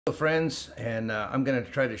Hello friends, and I'm going to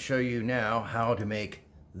try to show you now how to make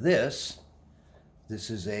this. This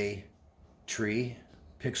is a tree,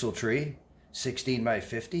 pixel tree, 16 by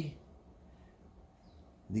 50.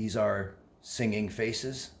 These are singing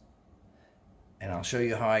faces, and I'll show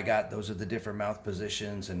you how I got those are the different mouth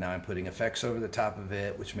positions, and now I'm putting effects over the top of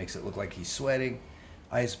it, which makes it look like he's sweating,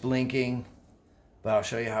 eyes blinking. But I'll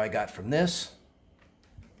show you how I got from this,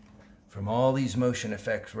 from all these motion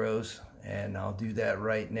effects rows. And I'll do that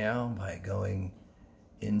right now by going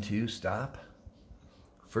into stop.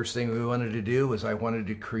 First thing we wanted to do was I wanted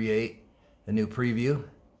to create a new preview.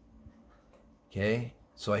 Okay,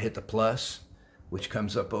 so I hit the plus, which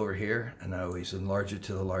comes up over here, and I always enlarge it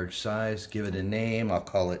to the large size, give it a name. I'll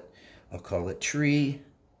call it tree.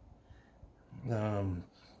 I'll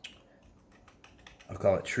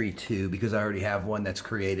call it tree 2 because I already have one that's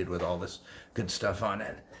created with all this good stuff on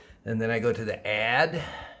it. And then I go to the add.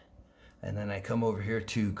 And then I come over here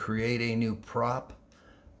to create a new prop,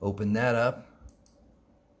 open that up.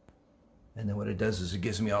 And then what it does is it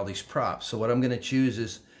gives me all these props. So what I'm going to choose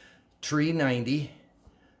is tree 90.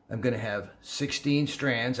 I'm going to have 16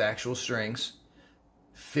 strands, actual strings,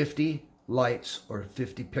 50 lights or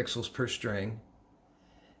 50 pixels per string.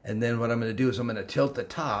 And then what I'm going to do is I'm going to tilt the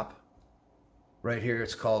top. Right here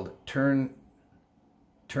it's called turncute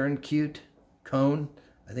cone.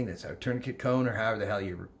 I think that's our turncute cone, or however the hell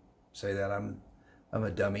you say that. I'm a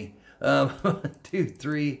dummy. 2,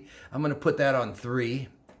 3. I'm going to put that on 3.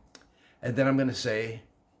 And then I'm going to say,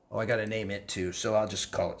 oh, I got to name it too. So I'll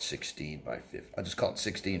just call it 16 by 50. I'll just call it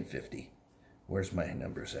 1650. Where's my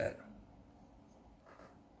numbers at?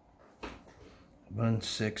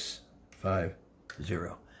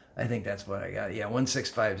 1650. I think that's what I got. Yeah,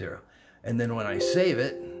 1650. And then when I save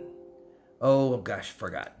it, oh gosh,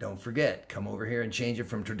 forgot. Don't forget. Come over here and change it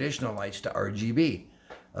from traditional lights to RGB.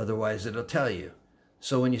 Otherwise, it'll tell you.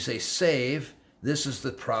 So when you say save, this is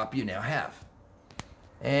the prop you now have.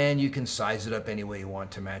 And you can size it up any way you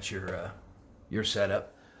want to match your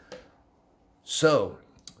setup. So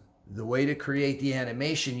the way to create the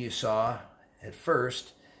animation you saw at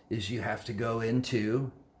first is you have to go into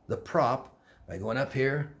the prop by going up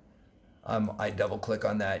here. I double click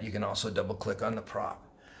on that. You can also double click on the prop.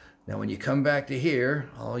 Now when you come back to here,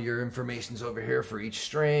 all your information's over here for each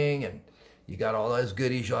string, and you got all those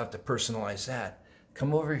goodies. You'll have to personalize that.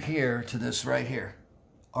 Come over here to this right here,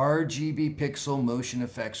 RGB pixel motion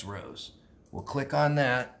effects rows. We'll click on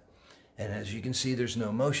that, and as you can see, there's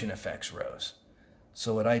no motion effects rows.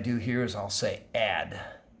 So what I do here is I'll say add.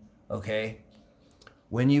 Okay,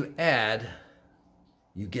 when you add,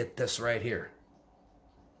 you get this right here.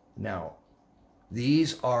 Now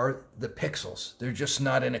these are the pixels. They're just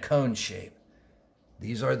not in a cone shape.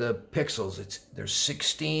 These are the pixels. There's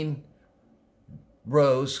 16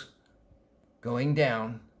 rows going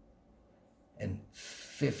down and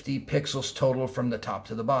 50 pixels total from the top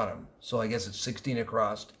to the bottom. So I guess it's 16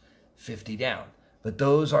 across, 50 down. But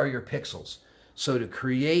those are your pixels. So to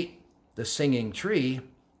create the singing tree,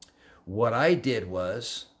 what I did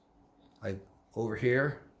was, over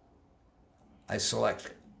here, I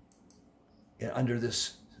select under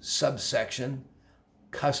this subsection,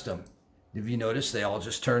 custom. If you notice, they all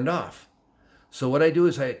just turned off. So what I do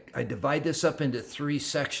is I divide this up into 3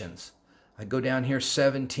 sections. I go down here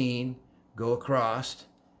 17, go across,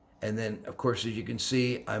 and then of course as you can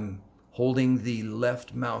see I'm holding the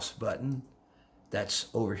left mouse button. That's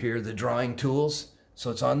over here, the drawing tools. So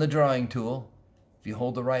it's on the drawing tool. If you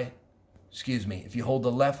hold if you hold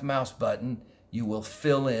the left mouse button, you will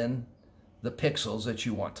fill in the pixels that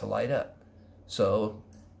you want to light up. So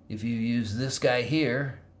if you use this guy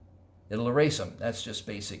here, it'll erase them. That's just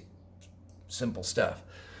basic simple stuff.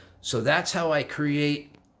 So that's how I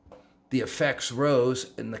create the effects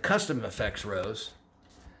rows and the custom effects rows.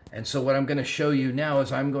 And so what I'm going to show you now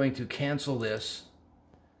is I'm going to cancel this,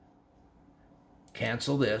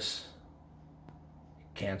 cancel this,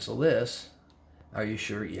 cancel this. Are you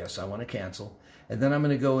sure? Yes, I want to cancel. And then I'm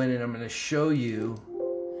going to go in and I'm going to show you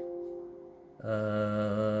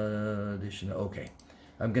additional. Okay,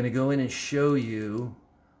 I'm going to go in and show you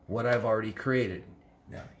what I've already created.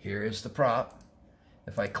 Now, here is the prop.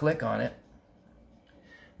 If I click on it,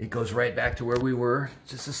 it goes right back to where we were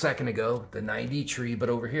just a second ago, the 90 tree. But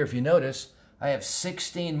over here, if you notice, I have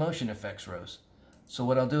 16 motion effects rows. So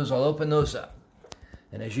what I'll do is I'll open those up.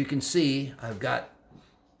 And as you can see, I've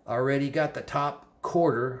already got the top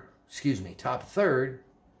top third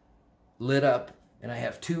lit up. And I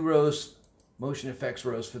have 2 rows, motion effects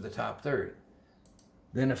rows for the top third.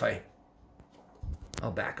 Then if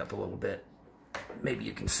I'll back up a little bit. Maybe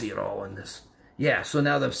you can see it all in this. Yeah, so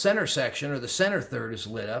now the center section, or the center third, is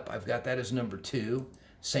lit up. I've got that as number 2.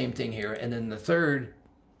 Same thing here. And then the third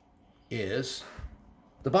is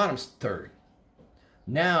the bottom third.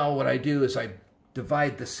 Now what I do is I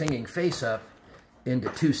divide the singing face up into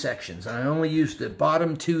two sections. And I only use the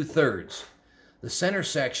bottom 2/3. The center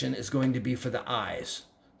section is going to be for the eyes.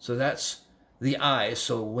 So that's the eyes.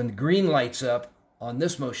 So when green lights up on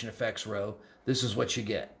this motion effects row, this is what you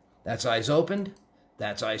get. That's eyes opened,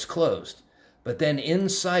 that's eyes closed. But then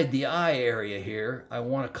inside the eye area here, I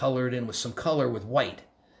want to color it in with some color with white.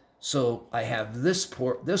 So I have this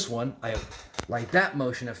one, I light that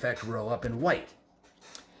motion effect row up in white.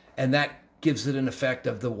 And that gives it an effect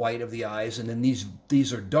of the white of the eyes. And then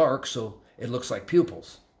these are dark, so it looks like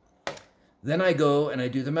pupils. Then I go and I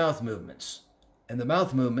do the mouth movements. And the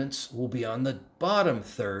mouth movements will be on the bottom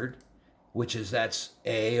third, which is that's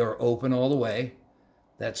A, or open all the way.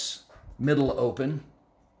 That's middle open.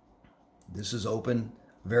 This is open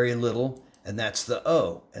very little, and that's the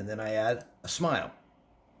O. And then I add a smile.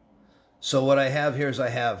 So what I have here is I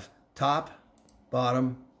have top,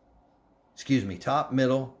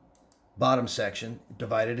 middle, bottom section,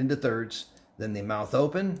 divided into thirds. Then the mouth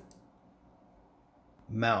open,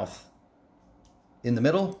 mouth in the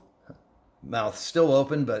middle, mouth still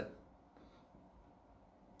open, but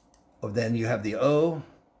then you have the O,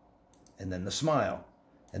 and then the smile.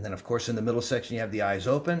 And then, of course, in the middle section, you have the eyes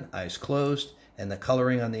open, eyes closed, and the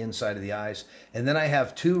coloring on the inside of the eyes. And then I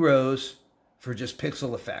have 2 rows for just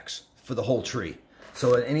pixel effects for the whole tree.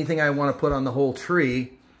 So anything I want to put on the whole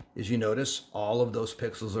tree, as you notice, all of those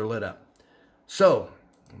pixels are lit up. So,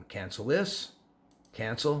 cancel this,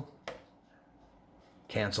 cancel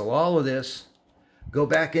all of this, go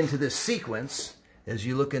back into this sequence. As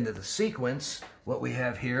you look into the sequence, what we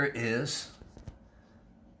have here is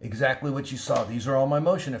exactly what you saw. These are all my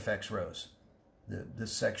motion effects rows.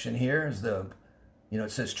 This section here is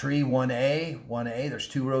it says tree 1A, 1A. There's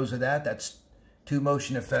 2 rows of that. That's 2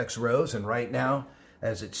 motion effects rows. And right now,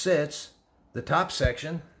 as it sits, the top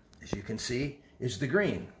section, as you can see, is the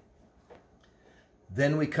green.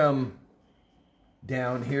 Then we come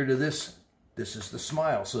down here to this. This is the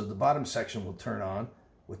smile. So the bottom section will turn on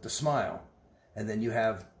with the smile. And then you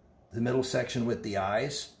have the middle section with the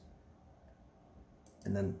eyes.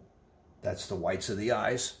 And then that's the whites of the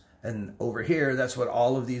eyes. And over here, that's what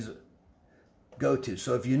all of these go to.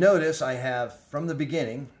 So if you notice, I have, from the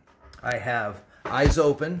beginning, I have eyes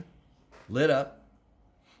open, lit up.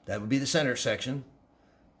 That would be the center section.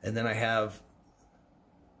 And then I have,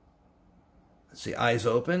 let's see, eyes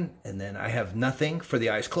open. And then I have nothing for the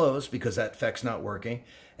eyes closed because that effect's not working.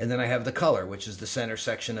 And then I have the color, which is the center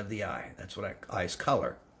section of the eye. That's what eyes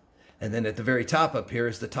color. And then at the very top up here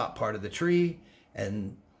is the top part of the tree.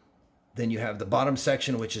 And then you have the bottom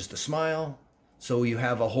section, which is the smile. So you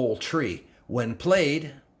have a whole tree. When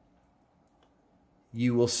played,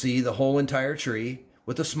 you will see the whole entire tree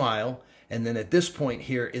with a smile. And then at this point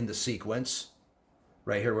here in the sequence,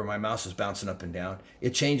 right here where my mouse is bouncing up and down,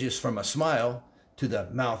 it changes from a smile to the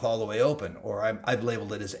mouth all the way open, or I've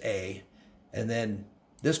labeled it as A. And then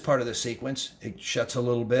this part of the sequence, it shuts a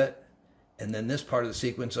little bit. And then this part of the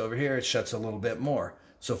sequence over here, it shuts a little bit more.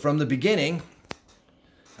 So from the beginning,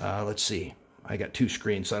 let's see. I got 2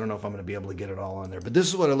 screens, so I don't know if I'm going to be able to get it all on there. But this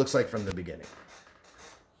is what it looks like from the beginning.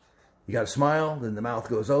 You got a smile, then the mouth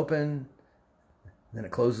goes open, then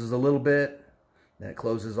it closes a little bit, then it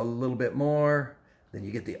closes a little bit more, then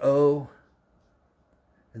you get the O,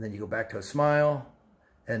 and then you go back to a smile.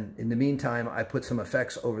 And in the meantime, I put some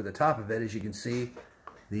effects over the top of it. As you can see,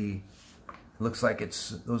 it looks like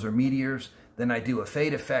those are meteors. Then I do a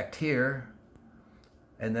fade effect here.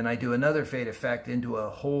 And then I do another fade effect into a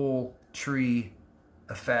whole tree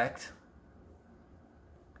effect.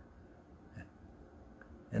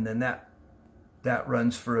 And then that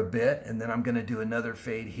runs for a bit. And then I'm going to do another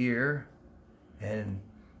fade here. And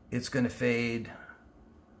it's going to fade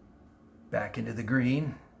back into the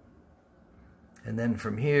green. And then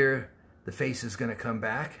from here, the face is going to come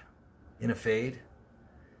back in a fade.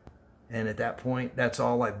 And at that point, that's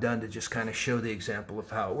all I've done to just kind of show the example of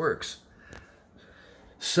how it works.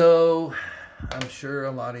 So I'm sure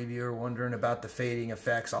a lot of you are wondering about the fading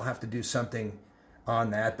effects. I'll have to do something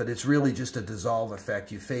on that, but it's really just a dissolve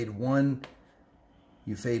effect. You fade one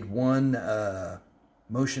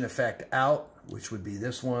motion effect out, which would be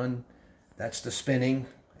this one. That's the spinning,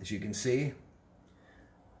 as you can see.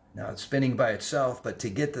 Now it's spinning by itself, but to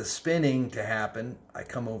get the spinning to happen, I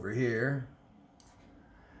come over here.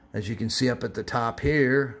 As you can see up at the top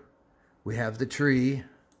here, we have the tree,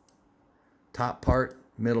 top part,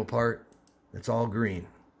 middle part, it's all green.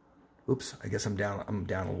 Oops, I guess I'm down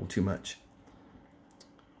a little too much.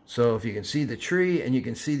 So if you can see the tree and you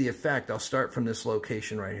can see the effect, I'll start from this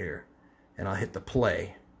location right here and I'll hit the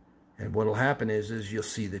play. And what'll happen is you'll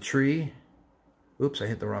see the tree. Oops, I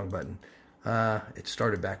hit the wrong button. It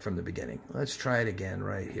started back from the beginning. Let's try it again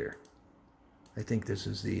right here. I think this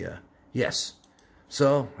is the, yes.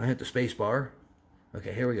 So I hit the space bar.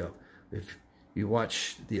 Okay, here we go. If you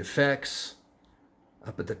watch the effects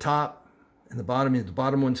up at the top and the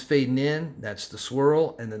bottom one's fading in, that's the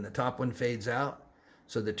swirl, and then the top one fades out.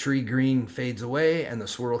 So the tree green fades away and the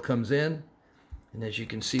swirl comes in. And as you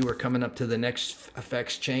can see, we're coming up to the next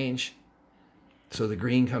effects change. So the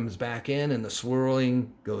green comes back in and the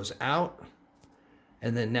swirling goes out.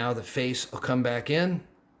 And then now the face will come back in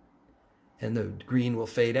and the green will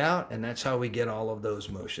fade out. And that's how we get all of those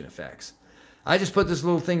motion effects. I just put this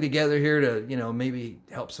little thing together here to, you know, maybe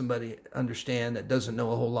help somebody understand that doesn't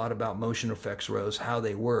know a whole lot about motion effects rows, how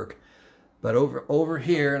they work. But over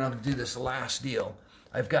here, and I'll do this last deal,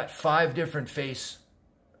 I've got 5 different face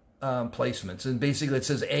placements. And basically it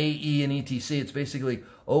says A, E, and ETC. It's basically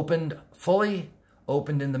opened fully,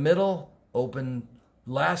 opened in the middle, opened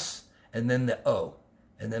less, and then the O,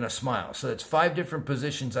 and then a smile. So it's 5 different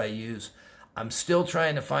positions I use. I'm still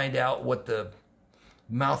trying to find out what the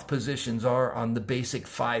mouth positions are on the basic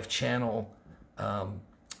 5-channel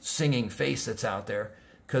singing face that's out there.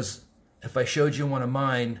 Because if I showed you one of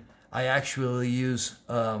mine, I actually use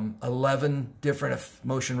 11 different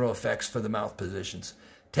motion row effects for the mouth positions.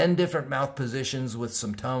 10 different mouth positions with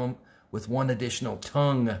some tongue, with 1 additional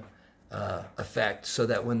tongue effect, so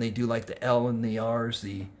that when they do like the L and the R's,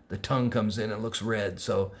 the tongue comes in and looks red.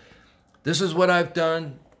 So this is what I've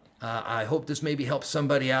done. I hope this maybe helps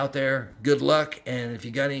somebody out there. Good luck, and if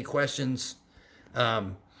you got any questions,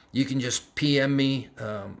 you can just PM me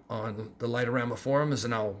on the Light-O-Rama forums,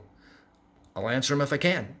 and I'll answer them if I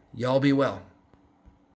can. Y'all be well.